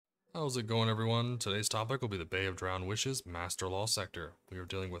How's it going, everyone? Today's topic will be the Bay of Drowned Wishes Master Law Sector. We are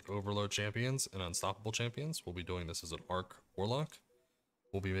dealing with Overload champions and Unstoppable champions. We'll be doing this as an Arc Warlock.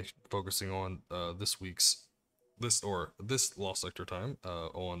 We'll be focusing on this Law Sector time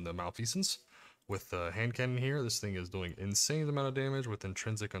on the Malfeasance. With the hand cannon here, this thing is doing insane amount of damage with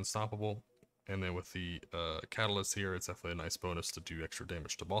intrinsic Unstoppable, and then with the Catalyst here, it's definitely a nice bonus to do extra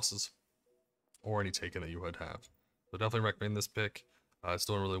damage to bosses or any taken that you would have. So definitely recommend this pick. It's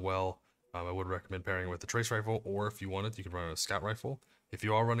doing really well. I would recommend pairing it with the trace rifle, or if you wanted, you can run a scout rifle. If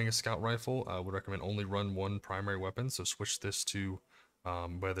you are running a scout rifle, I would recommend only run one primary weapon. So switch this to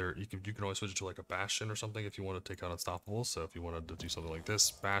whether you can always switch it to like a bastion or something if you want to take out unstoppables. So if you wanted to do something like this,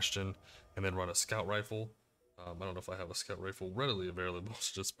 bastion, and then run a scout rifle. I don't know if I have a scout rifle readily available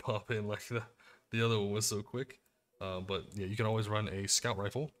to just pop in like the other one was so quick. But yeah, you can always run a scout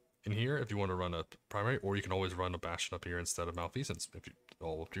rifle in here if you want to run a primary, or you can always run a bastion up here instead of Malfeasance, if you,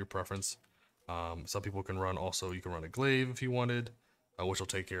 all up to your preference. Some people can run also, you can run a glaive if you wanted, which will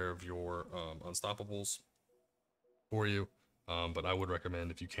take care of your unstoppables for you. But I would recommend,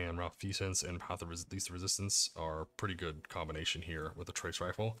 if you can, Malfeasance and Path of Least Resistance are a pretty good combination here with a trace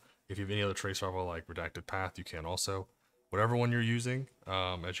rifle. If you have any other trace rifle like Redacted Path, you can also. Whatever one you're using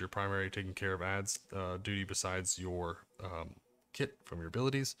as your primary taking care of ads duty besides your kit from your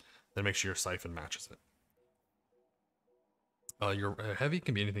abilities, then make sure your siphon matches it. Your heavy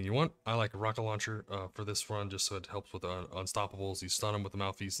can be anything you want. I like a rocket launcher for this run just so it helps with unstoppables. You stun them with the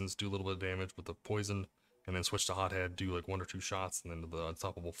Malfeasance, do a little bit of damage with the poison, and then switch to hothead, do like 1 or 2 shots, and then the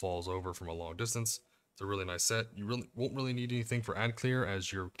unstoppable falls over from a long distance. It's a really nice set. You won't really need anything for ad clear,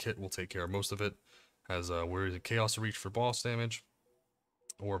 as your kit will take care of most of it. Has where is Chaos Reach for boss damage,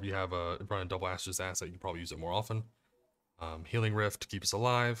 or if you have a run a double Ashes asset, you can probably use it more often. Healing Rift to keep us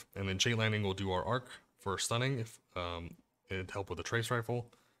alive, and then Chain Landing will do our arc for stunning if it'd help with the trace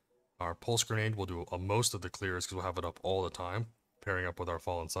rifle. Our Pulse Grenade will do most of the clears because we'll have it up all the time, pairing up with our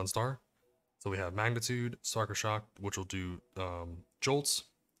Fallen Sunstar. So we have Magnitude, Spark Shock, which will do Jolts.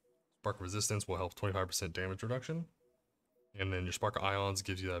 Spark Resistance will help 25% damage reduction. And then your Spark Ions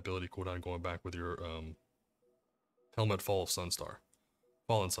gives you that ability cooldown going back with your Helmet Fallen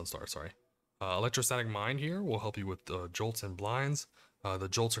Sunstar, sorry. Electrostatic Mine here will help you with jolts and blinds. The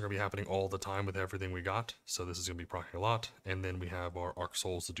jolts are going to be happening all the time with everything we got, so this is going to be proccing a lot. And then we have our Arc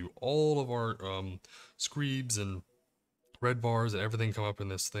Souls to do all of our Screebs and red bars and everything come up in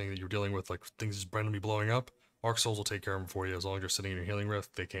this thing that you're dealing with, like things just randomly blowing up. Arc Souls will take care of them for you as long as you're sitting in your healing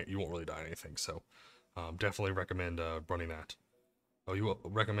rift. You won't really die anything, so definitely recommend running that. You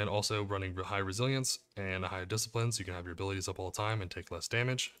recommend also running high resilience and high discipline so you can have your abilities up all the time and take less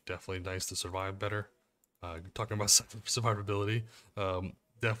damage. Definitely nice to survive better. Talking about survivability,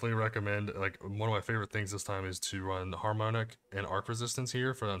 definitely recommend, like, one of my favorite things this time is to run harmonic and arc resistance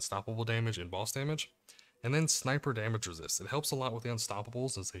here for unstoppable damage and boss damage. And then sniper damage resist. It helps a lot with the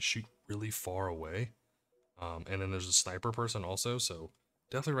unstoppables as they shoot really far away. And then there's a sniper person also, so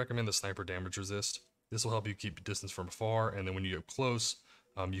definitely recommend the sniper damage resist. This will help you keep distance from afar, and then when you get close,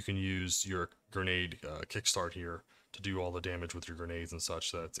 you can use your grenade kickstart here to do all the damage with your grenades and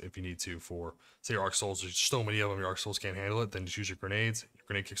such. That if you need to, for say your Arc Souls, there's so many of them, your Arc Souls can't handle it, then just use your grenades. Your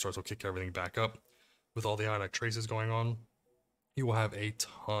grenade kickstarts will kick everything back up. With all the ionic traces going on, you will have a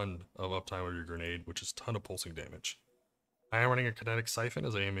ton of uptime with your grenade, which is a ton of pulsing damage. I am running a kinetic siphon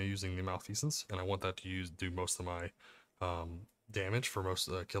as I am using the Malfeasance, and I want that to do most of my damage for most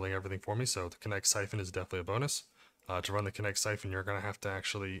killing everything for me. So the kinetic siphon is definitely a bonus. To run the kinetic siphon, you're going to have to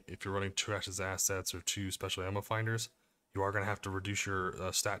actually, if you're running 2 Ashes assets or 2 special ammo finders, you are going to have to reduce your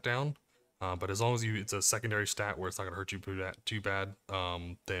stat down. But as long as it's a secondary stat where it's not going to hurt you too bad,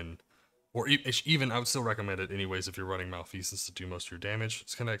 then, or even I would still recommend it anyways if you're running Malfeasance to do most of your damage.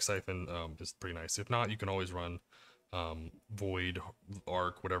 This kinetic siphon is pretty nice. If not, you can always run Void,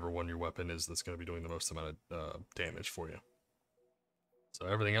 Arc, whatever one your weapon is that's going to be doing the most amount of damage for you. So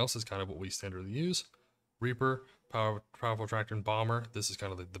everything else is kind of what we standardly use. Reaper, Powerful Tractor, and Bomber. This is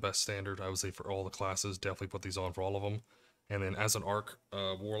kind of the best standard, I would say, for all the classes. Definitely put these on for all of them. And then as an Arc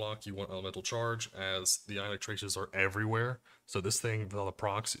Warlock, you want Elemental Charge, as the Ionic Traces are everywhere. So this thing, with all the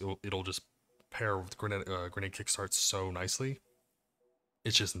procs, it'll just pair with Grenade Kickstarts so nicely.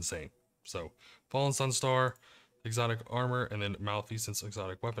 It's just insane. So, Fallen Sunstar, Exotic Armor, and then Malfeasance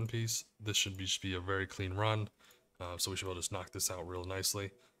Exotic Weapon Piece. This should just be a very clean run. So we should be able to just knock this out real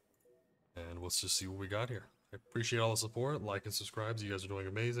nicely. And let's just see what we got here. I appreciate all the support. Like and subscribe. You guys are doing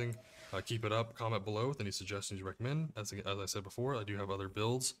amazing. Keep it up. Comment below with any suggestions you recommend. As I said before, I do have other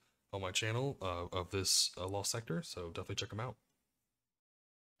builds on my channel of this Lost Sector, so definitely check them out.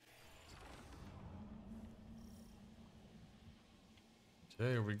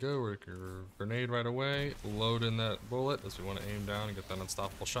 Okay, here we go. We're grenade right away. Load in that bullet as we want to aim down and get that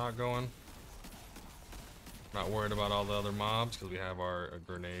unstoppable shot going. Not worried about all the other mobs because we have our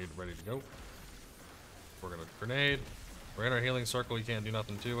grenade ready to go. We're gonna grenade. We're in our healing circle. You can't do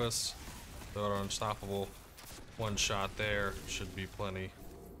nothing to us. Throw our unstoppable. One shot there should be plenty.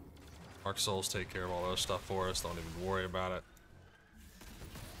 Arc Souls take care of all those stuff for us. Don't even worry about it.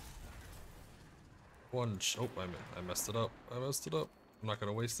 Oh, I messed it up. I messed it up. I'm not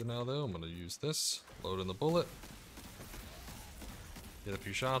gonna waste it now though. I'm gonna use this. Load in the bullet. Get a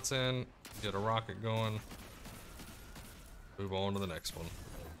few shots in. Get a rocket going. Move on to the next one.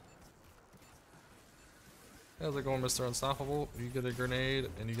 How's it going, Mr. Unstoppable? You get a grenade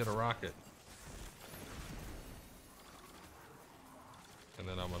and you get a rocket. And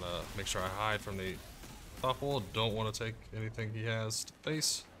then I'm gonna make sure I hide from the Unstoppable. Don't want to take anything he has to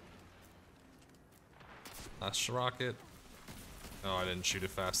face. Last rocket. Oh, I didn't shoot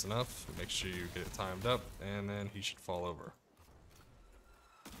it fast enough. Make sure you get it timed up, and then he should fall over.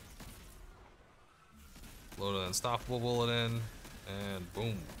 Load an unstoppable bullet in, and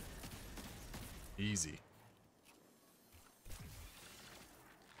boom. Easy.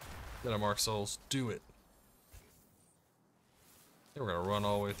 Get a Mark Souls. Do it. Okay, we're gonna run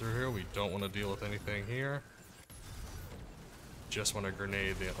all the way through here. We don't want to deal with anything here. Just want to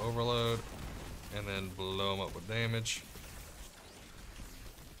grenade the overload, and then blow them up with damage.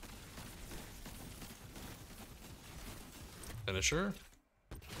 Finisher.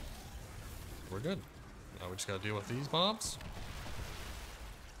 We're good. Now we just gotta deal with these mobs.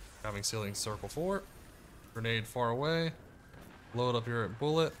 Having ceiling circle 4. Grenade far away. Load up your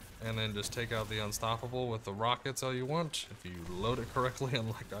bullet. And then just take out the unstoppable with the rockets all you want. If you load it correctly,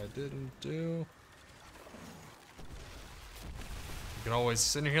 unlike I didn't do. You can always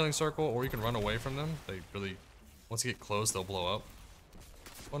sit in your healing circle, or you can run away from them. They really, once you get close, they'll blow up.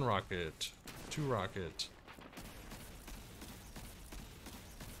 1 rocket. 2 rocket.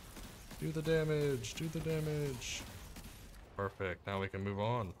 Do the damage. Do the damage. Perfect. Now we can move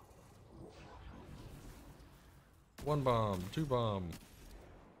on. 1 bomb. 2 bomb.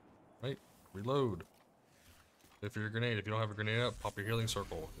 Right? Reload. If you're a grenade, if you don't have a grenade up, pop your healing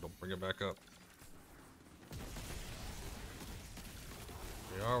circle. It'll bring it back up.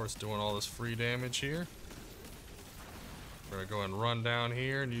 Here we are. We're just doing all this free damage here. We're gonna go and run down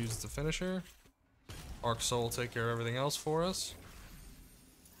here and use the finisher. Arc Soul take care of everything else for us.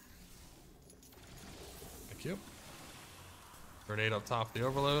 Thank you. Grenade up top of the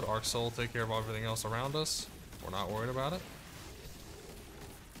overload. Arc Soul take care of everything else around us. We're not worried about it.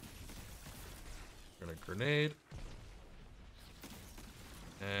 We're gonna grenade.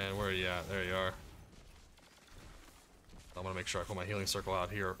 And where are you at? There you are. I'm gonna make sure I put my healing circle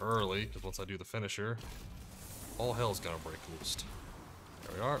out here early, because once I do the finisher, all hell's gonna break loose.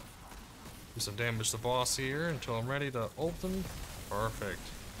 There we are. Do some damage to the boss here until I'm ready to ult him. Perfect.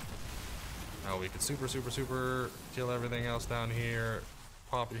 Now we can super kill everything else down here.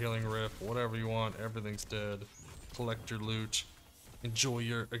 Pop your healing rift, whatever you want. Everything's dead. Collect your loot. Enjoy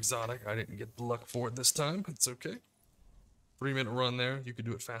your exotic. I didn't get the luck for it this time. It's okay. 3-minute run there. You could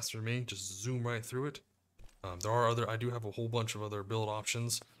do it faster than me. Just zoom right through it. I do have a whole bunch of other build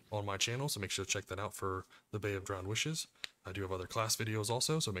options on my channel, so make sure to check that out for the Bay of Drowned Wishes. I do have other class videos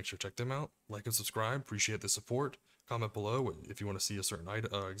also, so make sure to check them out. Like and subscribe. Appreciate the support. Comment below if you want to see a certain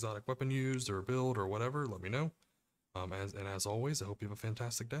exotic weapon used or build or whatever. Let me know. And as always, I hope you have a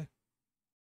fantastic day.